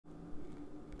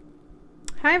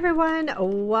Hi everyone,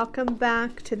 welcome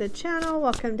back to the channel.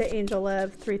 Welcome to Angel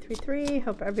Love 333.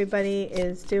 Hope everybody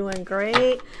is doing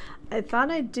great. I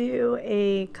thought I'd do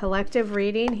a collective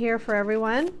reading here for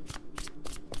everyone.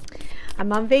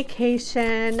 I'm on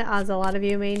vacation, as a lot of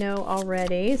you may know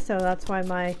already, so that's why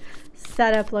my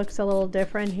setup looks a little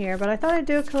different here, but I thought I'd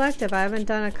do a collective. I haven't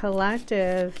done a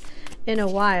collective in a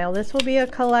while. This will be a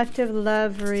collective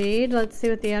love read. Let's see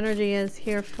what the energy is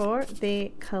here for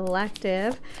the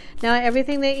collective. Now,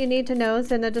 everything that you need to know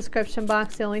is in the description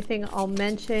box. The only thing I'll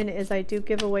mention is I do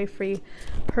give away free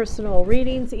personal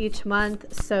readings each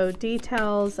month, so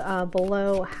details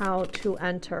below how to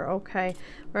enter. Okay,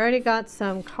 we already got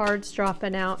some cards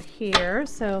dropping out here,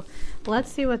 so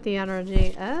let's see what the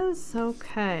energy is.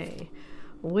 Okay,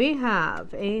 we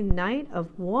have a Knight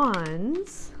of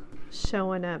Wands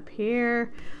showing up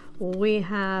here. We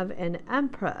have an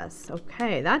Empress.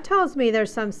 Okay, that tells me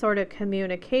there's some sort of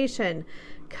communication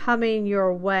coming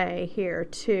your way here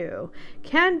too.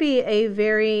 Can be a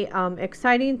very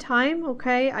exciting time.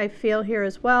 Okay, I feel here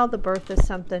as well the birth of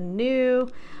something new.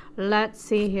 Let's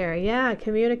see here. Yeah,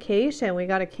 communication. We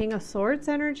got a King of Swords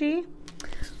energy.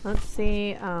 Let's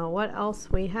see what else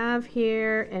we have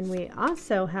here. And we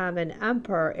also have an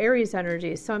Emperor, Aries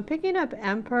energy. So I'm picking up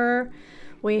Emperor.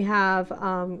 We have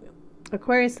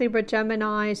Aquarius, Libra,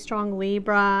 Gemini, strong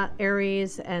Libra,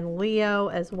 Aries, and Leo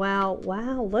as well.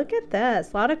 Wow, look at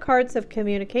this. A lot of cards of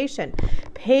communication.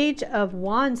 Page of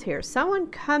Wands here. Someone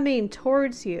coming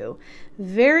towards you.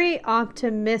 Very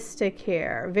optimistic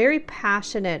here. Very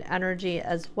passionate energy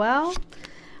as well.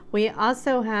 We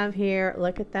also have here,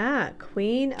 look at that,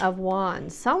 Queen of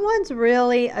Wands. Someone's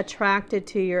really attracted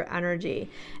to your energy.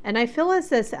 And I feel as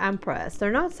this Empress,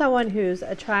 they're not someone who's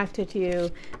attracted to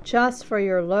you just for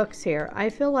your looks here. I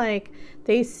feel like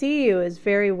they see you as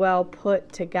very well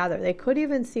put together. They could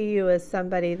even see you as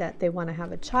somebody that they want to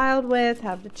have a child with,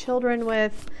 have the children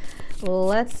with.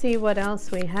 Let's see what else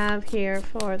we have here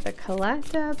for the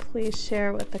collective. Please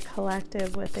share with the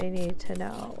collective what they need to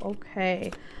know.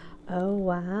 Okay. Oh,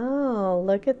 wow.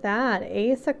 Look at that.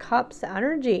 Ace of Cups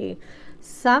energy.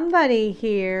 Somebody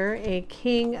here, a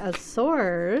King of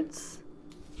Swords.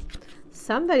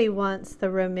 Somebody wants the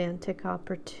romantic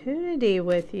opportunity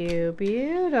with you.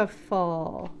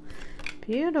 Beautiful.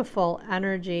 Beautiful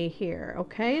energy here.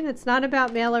 Okay, and it's not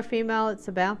about male or female. It's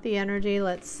about the energy.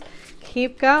 Let's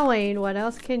keep going. What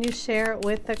else can you share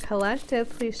with the collective?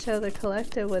 Please show the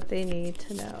collective what they need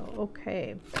to know.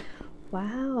 Okay.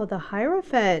 Wow, the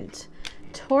Hierophant,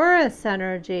 Taurus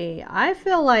energy. I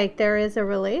feel like there is a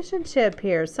relationship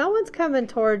here. Someone's coming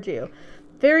towards you.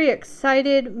 Very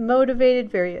excited, motivated,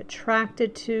 very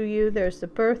attracted to you. There's the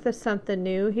birth of something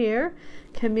new here.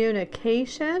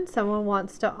 Communication. Someone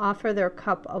wants to offer their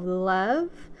cup of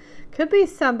love. Could be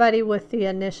somebody with the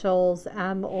initials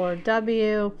M or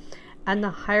W. And the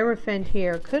Hierophant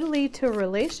here could lead to a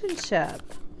relationship.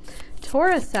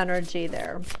 Taurus energy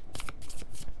there.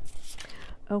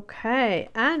 Okay,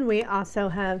 and we also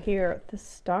have here the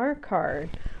Star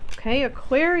card. Okay,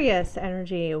 Aquarius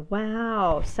energy.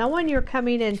 Wow, someone you're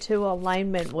coming into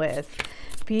alignment with.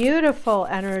 Beautiful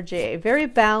energy, very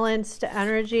balanced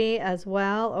energy as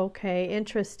well. Okay,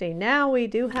 interesting. Now we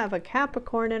do have a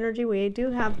Capricorn energy. We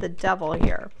do have the Devil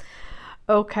here.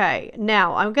 Okay,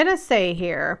 now I'm going to say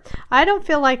here, I don't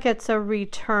feel like it's a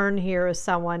return here of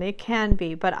someone. It can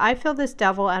be, but I feel this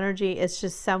Devil energy is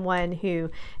just someone who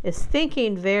is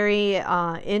thinking very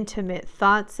intimate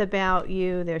thoughts about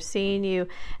you. They're seeing you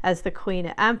as the Queen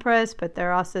of Empress, but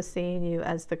they're also seeing you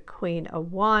as the Queen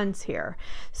of Wands here.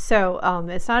 So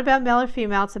it's not about male or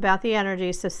female, it's about the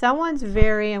energy. So someone's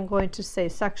very, I'm going to say,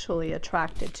 sexually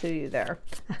attracted to you there.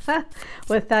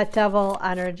 With that Devil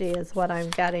energy is what I'm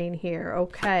getting here.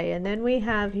 Okay, and then we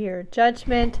have here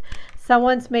Judgment.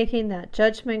 Someone's making that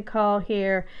judgment call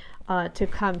here to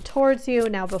come towards you.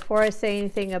 Now, before I say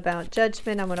anything about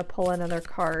Judgment, I'm going to pull another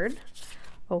card.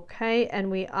 Okay, and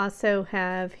we also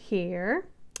have here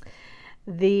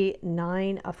the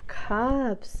Nine of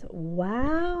Cups.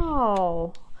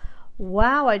 Wow.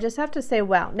 Wow, I just have to say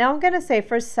wow. Now I'm going to say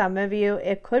for some of you,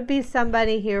 it could be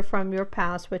somebody here from your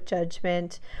past with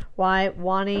Judgment, right?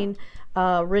 Wanting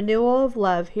renewal of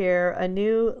love here, a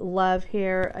new love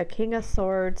here, a King of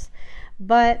Swords.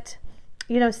 But,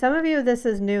 you know, some of you, this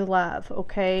is new love,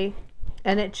 okay?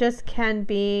 And it just can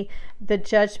be the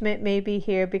Judgment may be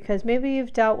here because maybe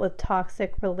you've dealt with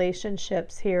toxic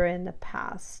relationships here in the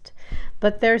past.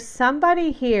 But there's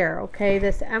somebody here, okay,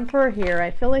 this Emperor here.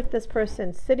 I feel like this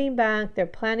person's sitting back. They're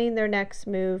planning their next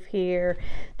move here.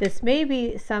 This may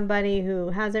be somebody who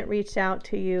hasn't reached out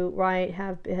to you, right,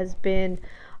 has been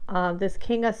This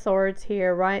King of Swords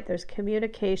here, right? There's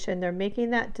communication. They're making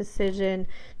that decision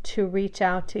to reach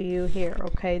out to you here,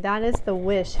 okay? That is the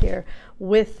wish here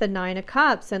with the Nine of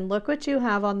Cups. And look what you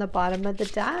have on the bottom of the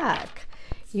deck.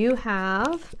 You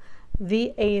have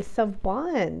the Ace of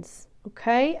Wands.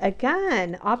 Okay,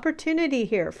 again, opportunity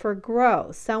here for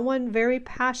growth. Someone very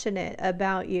passionate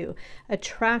about you,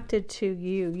 attracted to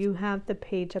you. You have the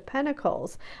Page of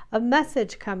Pentacles, a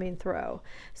message coming through.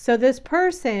 So this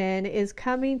person is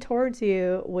coming towards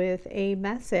you with a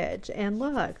message. And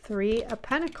look, Three of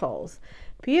Pentacles.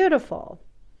 Beautiful.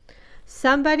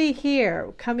 Somebody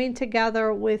here coming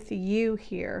together with you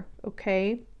here,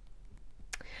 okay?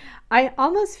 I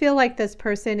almost feel like this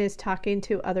person is talking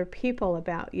to other people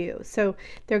about you. So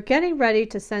they're getting ready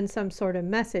to send some sort of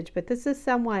message, but this is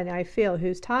someone I feel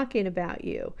who's talking about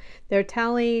you. They're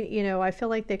telling, you know, I feel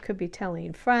like they could be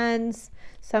telling friends,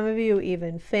 some of you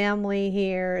even family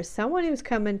here, someone who's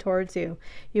coming towards you.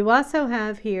 You also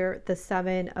have here the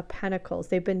Seven of Pentacles.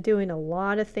 They've been doing a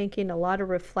lot of thinking, a lot of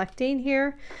reflecting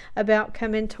here about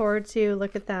coming towards you.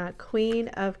 Look at that, Queen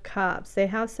of Cups. They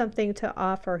have something to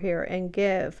offer here and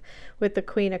give with the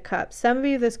Queen of Cups. Some of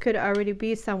you, this could already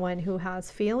be someone who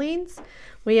has feelings.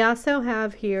 We also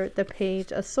have here the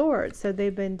Page of Swords. So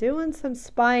they've been doing some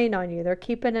spying on you. They're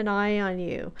keeping an eye on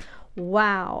you.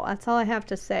 Wow, that's all I have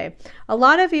to say. A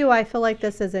lot of you, I feel like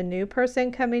this is a new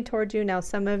person coming towards you. Now,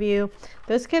 some of you,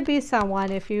 this could be someone,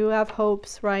 if you have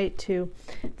hopes, right,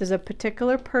 there's a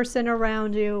particular person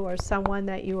around you or someone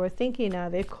that you are thinking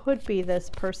of. It could be this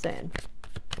person.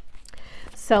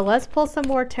 So let's pull some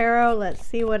more tarot. Let's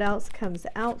see what else comes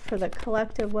out for the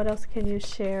collective. What else can you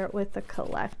share with the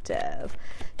collective?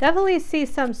 Definitely see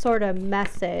some sort of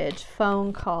message,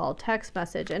 phone call, text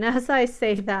message. And as I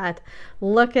say that,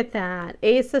 look at that.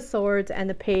 Ace of Swords and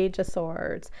the Page of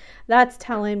Swords. That's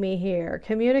telling me here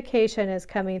communication is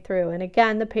coming through. And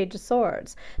again, the Page of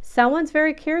Swords. Someone's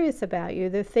very curious about you.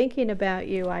 They're thinking about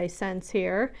you, I sense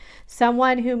here.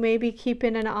 Someone who may be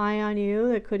keeping an eye on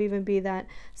you. It could even be that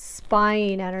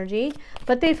spying energy,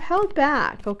 but they've held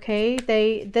back, okay?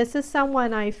 This is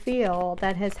someone I feel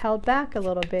that has held back a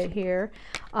little bit here.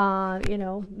 You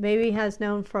know, maybe has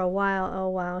known for a while. Oh,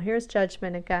 wow. Here's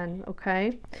Judgment again,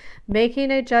 okay?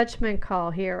 Making a judgment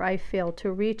call here, I feel,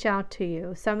 to reach out to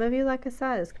you. Some of you, like I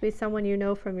said, this could be someone you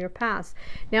know from your past.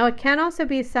 Now, it can also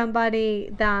be somebody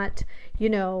that, you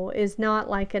know, is not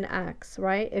like an ex,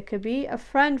 right? It could be a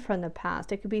friend from the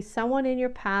past. It could be someone in your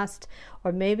past,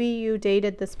 or maybe you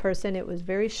dated this person. It was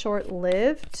very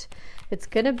short-lived. It's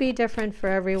going to be different for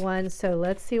everyone. So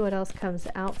let's see what else comes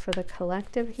out for the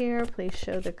collective here. Please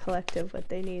show the collective what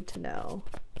they need to know.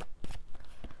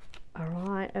 All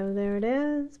right. Oh, there it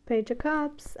is. Page of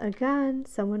Cups. Again,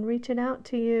 someone reaching out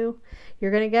to you.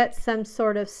 You're going to get some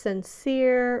sort of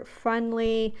sincere,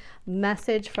 friendly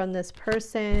message from this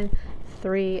person.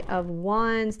 Three of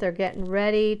Wands. They're getting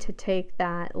ready to take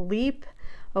that leap.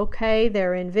 Okay,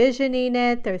 they're envisioning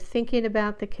it. They're thinking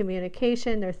about the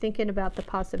communication. They're thinking about the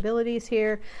possibilities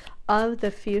here of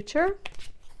the future.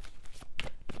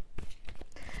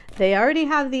 They already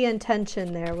have the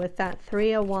intention there with that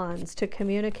Three of Wands to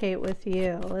communicate with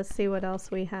you. Let's see what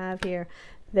else we have here.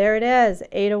 There it is,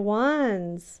 Eight of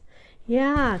Wands.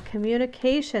 Yeah,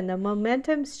 communication. The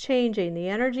momentum's changing. The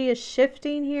energy is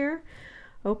shifting here.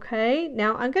 Okay,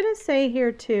 now I'm going to say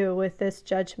here too with this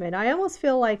Judgment, I almost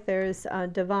feel like there's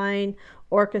divine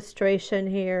orchestration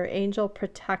here, angel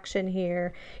protection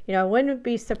here. You know, I wouldn't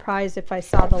be surprised if I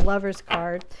saw the Lovers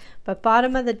card, but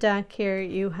bottom of the deck here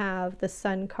you have the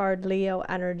Sun card, Leo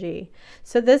energy.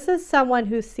 So this is someone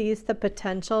who sees the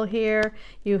potential here.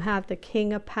 You have the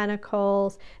King of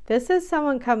Pentacles. This is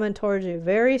someone coming towards you,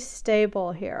 very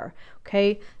stable here.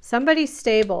 Okay, somebody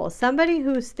stable, somebody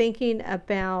who's thinking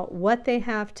about what they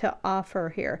have to offer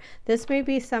here. This may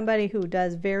be somebody who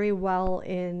does very well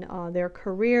in their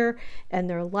career and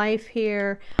their life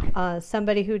here,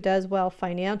 somebody who does well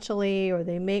financially, or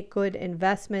they make good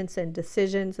investments and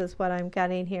decisions is what I'm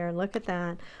getting here. And look at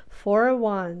that, Four of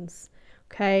Wands.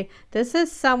 Okay, this is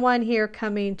someone here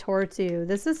coming towards you.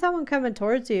 This is someone coming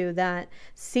towards you that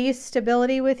sees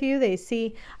stability with you. They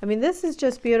see, I mean, this is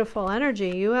just beautiful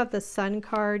energy. You have the Sun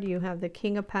card, you have the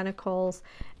King of Pentacles,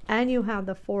 and you have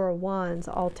the Four of Wands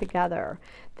all together.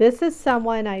 This is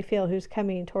someone I feel who's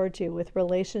coming towards you with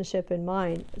relationship in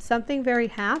mind. Something very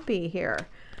happy here.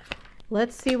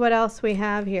 Let's see what else we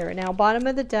have here. Now, bottom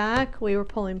of the deck, we were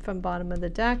pulling from bottom of the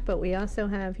deck, but we also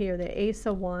have here the Ace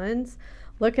of Wands.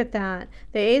 Look at that.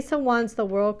 The Ace of Wands, the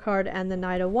World card, and the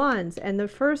Knight of Wands. And the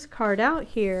first card out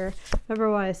here,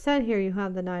 remember what I said here, you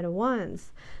have the Knight of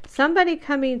Wands. Somebody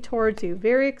coming towards you,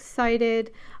 very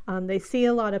excited, They see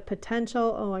a lot of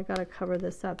potential. Oh, I got to cover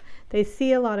this up. They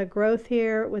see a lot of growth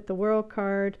here with the World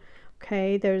card.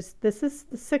 Okay, this is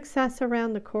the success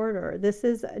around the corner. This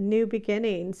is new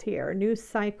beginnings here, new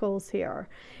cycles here,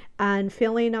 and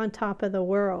feeling on top of the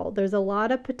world. There's a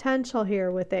lot of potential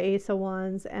here with the Ace of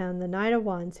Wands and the Knight of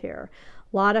Wands here.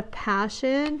 A lot of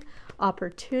passion,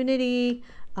 opportunity,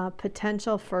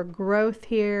 potential for growth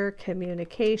here,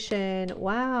 communication.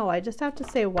 Wow, I just have to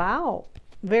say, wow,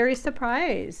 very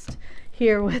surprised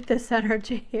here with this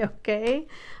energy, okay,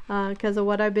 because of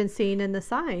what I've been seeing in the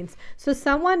signs. So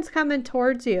someone's coming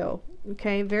towards you,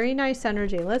 okay, very nice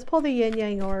energy. Let's pull the Yin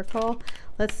Yang Oracle.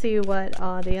 Let's see what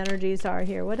the energies are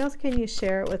here. What else can you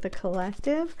share with the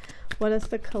collective? What does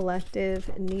the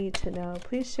collective need to know?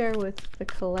 Please share with the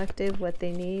collective what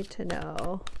they need to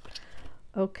know.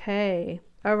 Okay.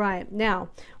 All right, now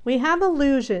we have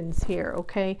illusions here,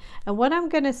 okay? And what I'm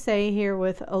going to say here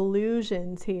with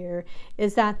illusions here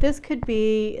is that this could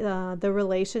be the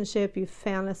relationship you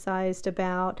fantasized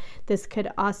about. This could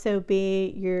also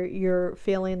be you're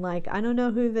feeling like, I don't know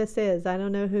who this is. I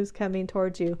don't know who's coming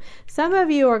towards you. Some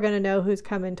of you are going to know who's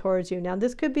coming towards you. Now,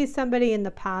 this could be somebody in the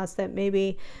past that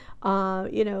maybe,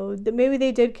 you know, maybe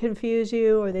they did confuse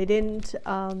you, or they didn't,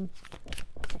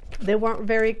 they weren't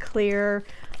very clear,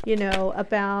 you know,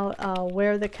 about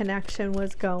where the connection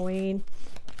was going.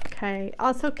 Okay,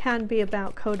 also can be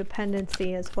about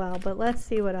codependency as well, but let's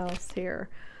see what else here.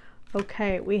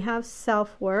 Okay, we have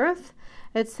self-worth.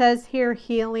 It says here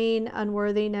healing,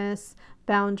 unworthiness,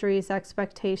 boundaries,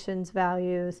 expectations,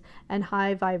 values, and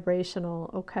high vibrational.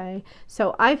 Okay,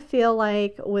 so I feel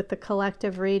like with the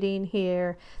collective reading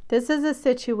here, this is a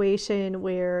situation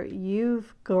where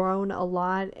you've grown a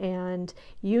lot and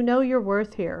you know your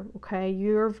worth here. Okay,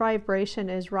 your vibration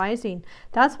is rising.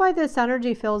 That's why this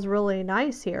energy feels really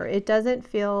nice here. It doesn't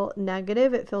feel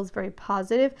negative. It feels very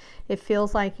positive. It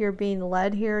feels like you're being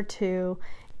led here to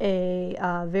a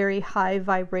very high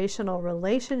vibrational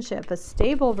relationship, a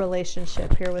stable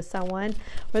relationship here with someone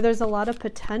where there's a lot of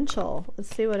potential. Let's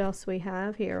see what else we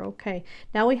have here. Okay,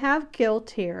 now we have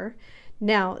guilt here.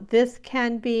 Now this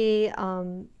can be,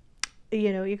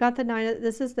 you know, you got the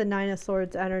this is the Nine of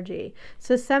Swords energy.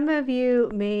 So some of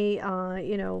you may,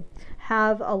 you know,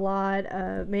 have a lot,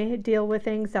 may deal with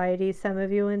anxiety. Some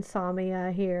of you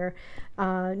insomnia here.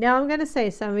 Now I'm going to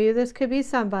say some of you, this could be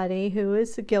somebody who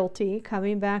is guilty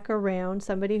coming back around,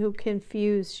 somebody who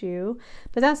confused you,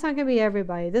 but that's not going to be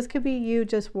everybody. This could be you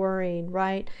just worrying,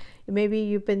 right? Maybe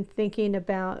you've been thinking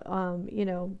about, you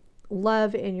know,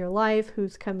 love in your life,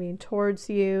 who's coming towards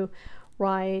you,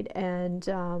 right? And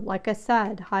like I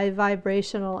said, high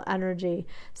vibrational energy.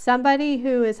 Somebody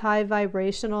who is high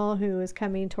vibrational, who is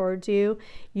coming towards you,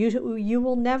 you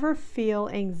will never feel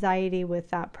anxiety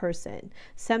with that person.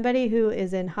 Somebody who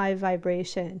is in high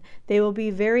vibration, they will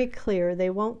be very clear. They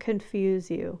won't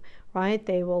confuse you, right?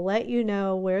 They will let you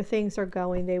know where things are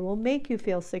going. They will make you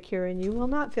feel secure, and you will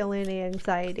not feel any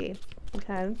anxiety.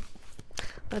 Okay.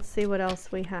 Let's see what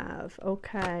else we have.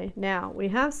 Okay, now we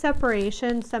have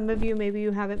separation. Some of you, maybe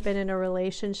you haven't been in a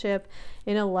relationship,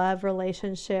 in a love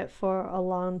relationship for a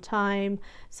long time.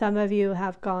 Some of you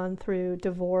have gone through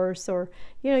divorce, or,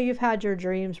 you know, you've had your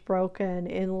dreams broken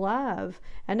in love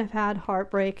and have had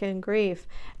heartbreak and grief.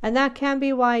 And that can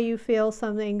be why you feel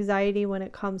some anxiety when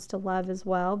it comes to love as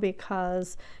well,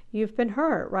 because you've been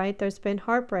hurt, right? There's been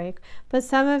heartbreak. But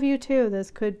some of you too,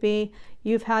 this could be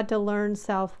you've had to learn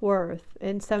self-worth.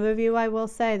 And some of you, I will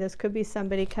say, this could be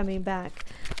somebody coming back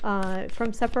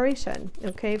from separation,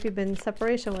 okay, if you've been in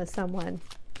separation with someone.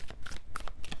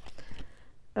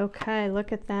 Okay,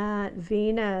 look at that.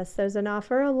 Venus. There's an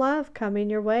offer of love coming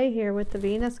your way here with the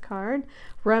Venus card.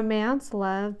 Romance,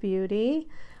 love, beauty.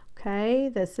 Okay,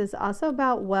 this is also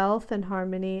about wealth and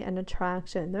harmony and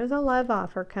attraction. There's a love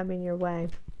offer coming your way.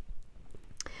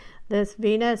 This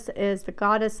Venus is the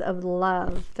goddess of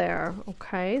love there.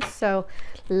 Okay, so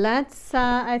let's,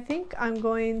 I think I'm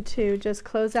going to just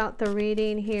close out the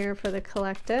reading here for the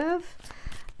collective.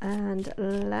 And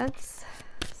let's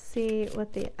see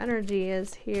what the energy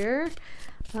is here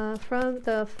from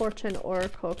the Fortune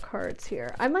Oracle cards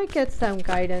here. I might get some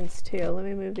guidance too. Let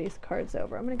me move these cards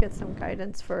over. I'm going to get some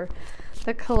guidance for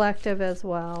the collective as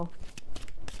well.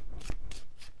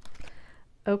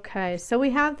 Okay, so we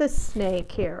have the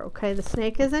snake here. Okay, the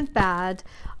snake isn't bad.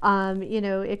 You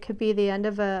know, it could be the end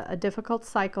of a difficult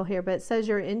cycle here, but it says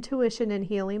your intuition and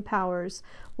healing powers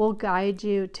will guide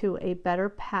you to a better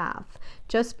path.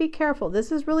 Just be careful.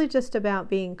 This is really just about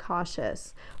being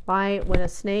cautious, right? When a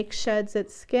snake sheds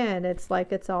its skin, it's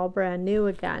like it's all brand new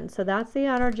again. So that's the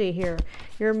energy here.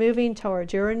 You're moving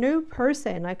towards, you're a new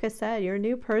person. Like I said, you're a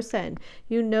new person.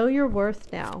 You know your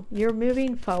worth now. You're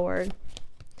moving forward.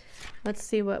 Let's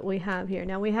see what we have here.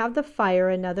 Now we have the fire,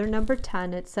 another number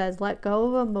 10. It says, let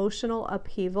go of emotional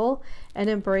upheaval and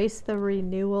embrace the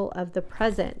renewal of the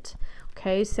present.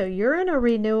 Okay, so you're in a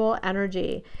renewal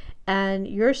energy and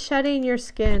you're shedding your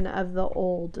skin of the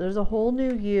old. There's a whole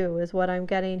new you is what I'm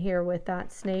getting here with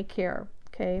that snake here.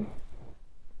 Okay.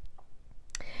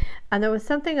 And there was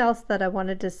something else that I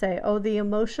wanted to say. Oh, the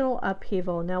emotional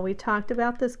upheaval. Now we talked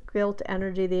about this guilt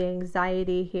energy, the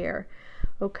anxiety here.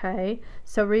 Okay,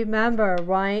 so remember,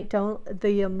 right,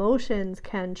 the emotions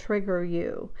can trigger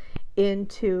you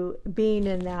into being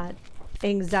in that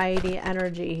anxiety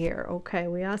energy here. Okay,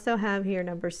 we also have here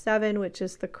number 7, which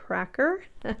is the cracker.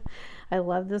 I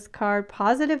love this card.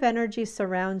 Positive energy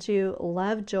surrounds you,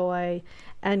 love, joy,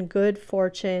 and good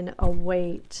fortune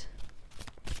await.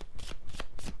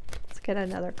 Let's get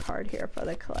another card here for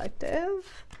the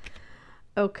collective.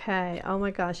 Okay, oh my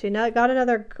gosh, you know, got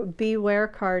another beware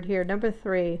card here. Number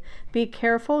 3, be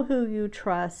careful who you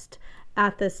trust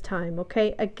at this time.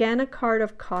 Okay, again, a card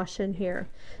of caution here.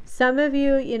 Some of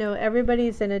you, you know,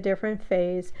 everybody's in a different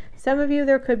phase. Some of you,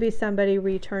 there could be somebody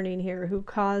returning here who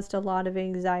caused a lot of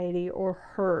anxiety or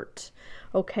hurt.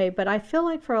 Okay, but I feel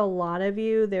like for a lot of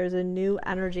you, there's a new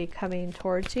energy coming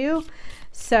towards you.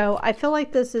 So I feel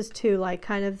like this is to like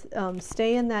kind of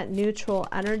stay in that neutral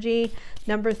energy.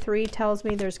 Number 3 tells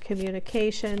me there's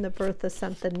communication, the birth of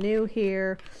something new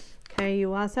here. Okay,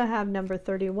 you also have number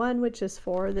 31, which is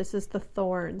 4. This is the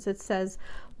thorns. It says,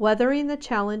 weathering the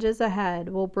challenges ahead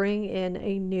will bring in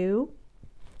a new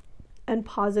and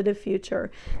positive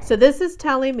future. So this is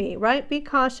telling me, right, be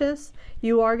cautious.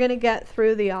 You are going to get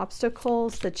through the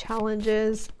obstacles, the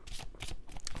challenges,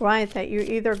 right, that you're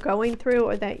either going through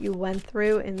or that you went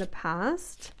through in the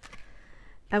past.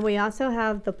 And we also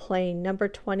have the plane, number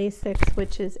 26,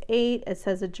 which is 8. It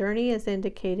says a journey is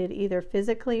indicated either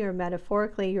physically or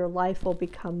metaphorically. Your life will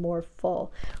become more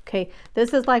full. Okay,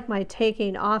 this is like my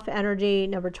taking off energy,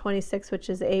 number 26, which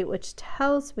is 8, which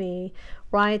tells me,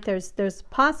 right, there's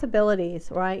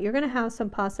possibilities, right? You're going to have some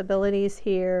possibilities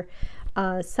here.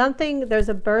 There's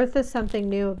a birth of something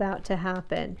new about to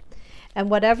happen. And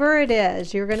whatever it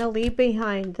is, you're going to leave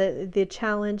behind the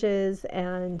challenges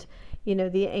and, you know,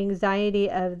 the anxiety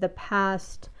of the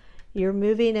past. You're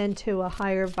moving into a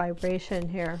higher vibration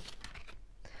here.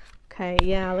 Okay,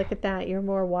 yeah, look at that. You're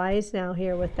more wise now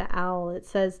here with the owl. It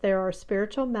says there are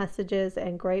spiritual messages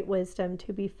and great wisdom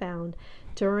to be found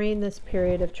during this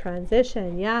period of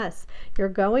transition. Yes, you're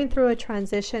going through a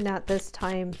transition at this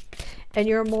time and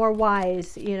you're more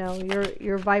wise. You know,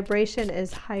 your vibration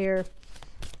is higher.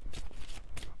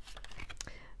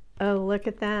 Oh, look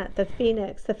at that. The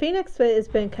Phoenix. The Phoenix has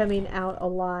been coming out a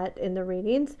lot in the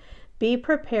readings. Be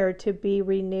prepared to be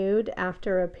renewed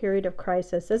after a period of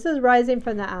crisis. This is rising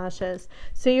from the ashes.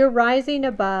 So you're rising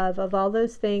above of all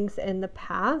those things in the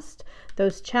past,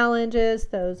 those challenges,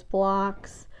 those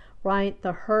blocks, right?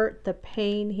 The hurt, the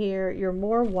pain here. You're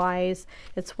more wise.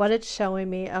 It's what it's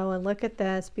showing me. Oh, and look at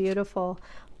this. Beautiful.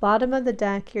 Bottom of the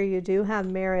deck here, you do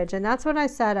have marriage. And that's what I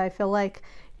said. I feel like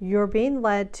you're being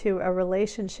led to a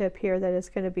relationship here that is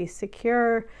going to be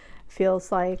secure,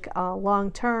 feels like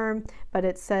long-term, but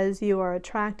it says you are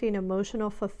attracting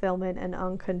emotional fulfillment and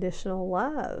unconditional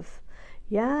love.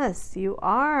 Yes, you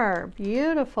are.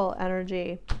 Beautiful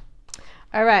energy.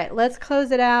 All right, let's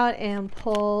close it out and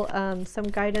pull some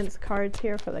guidance cards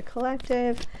here for the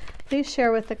collective. Please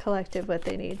share with the collective what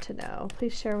they need to know.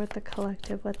 Please share with the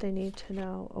collective what they need to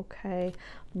know. Okay,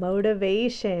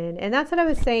 motivation. And that's what I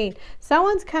was saying.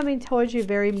 Someone's coming towards you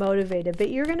very motivated, but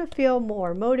you're going to feel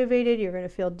more motivated. You're going to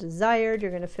feel desired.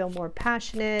 You're going to feel more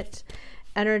passionate.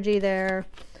 Energy there.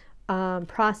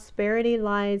 Prosperity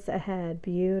lies ahead.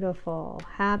 Beautiful.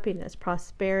 Happiness,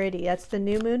 prosperity. That's the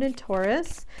new moon in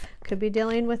Taurus. Could be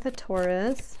dealing with a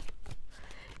Taurus.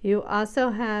 You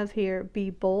also have here, be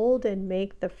bold and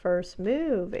make the first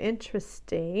move.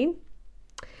 Interesting.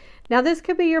 Now this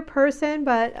could be your person,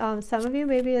 but some of you,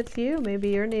 maybe it's you. Maybe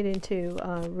you're needing to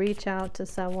reach out to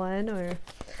someone, or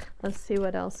let's see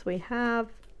what else we have.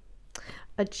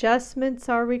 Adjustments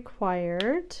are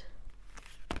required.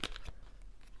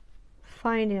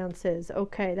 finances.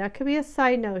 Okay, that could be a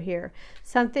side note here.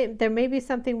 There may be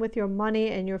something with your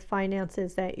money and your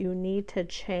finances that you need to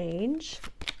change.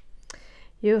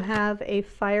 You have a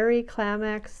fiery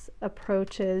climax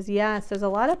approaches. Yes, there's a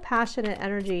lot of passionate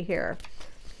energy here.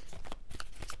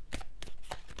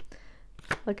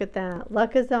 Look at that.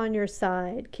 Luck is on your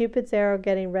side. Cupid's arrow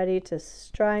getting ready to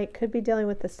strike. Could be dealing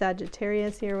with the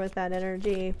Sagittarius here with that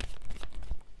energy.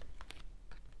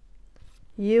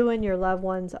 You and your loved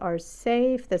ones are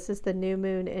safe. This is the new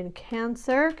moon in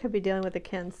Cancer. Could be dealing with a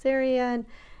Cancerian.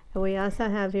 And we also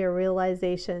have here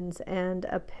realizations and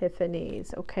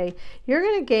epiphanies. Okay, you're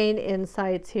going to gain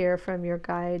insights here from your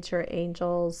guides, your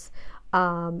angels,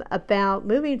 about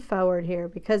moving forward here,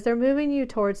 because they're moving you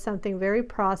towards something very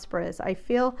prosperous. I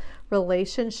feel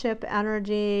relationship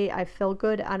energy. I feel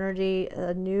good energy.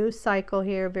 A new cycle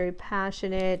here, very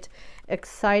passionate,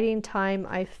 exciting time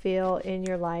I feel in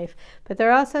your life. But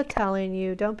they're also telling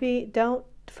you, don't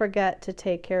forget to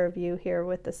take care of you here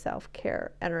with the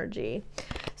self-care energy.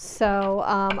 So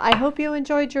I hope you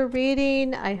enjoyed your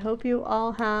reading. I hope you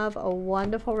all have a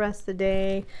wonderful rest of the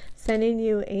day. Sending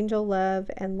you angel love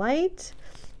and light.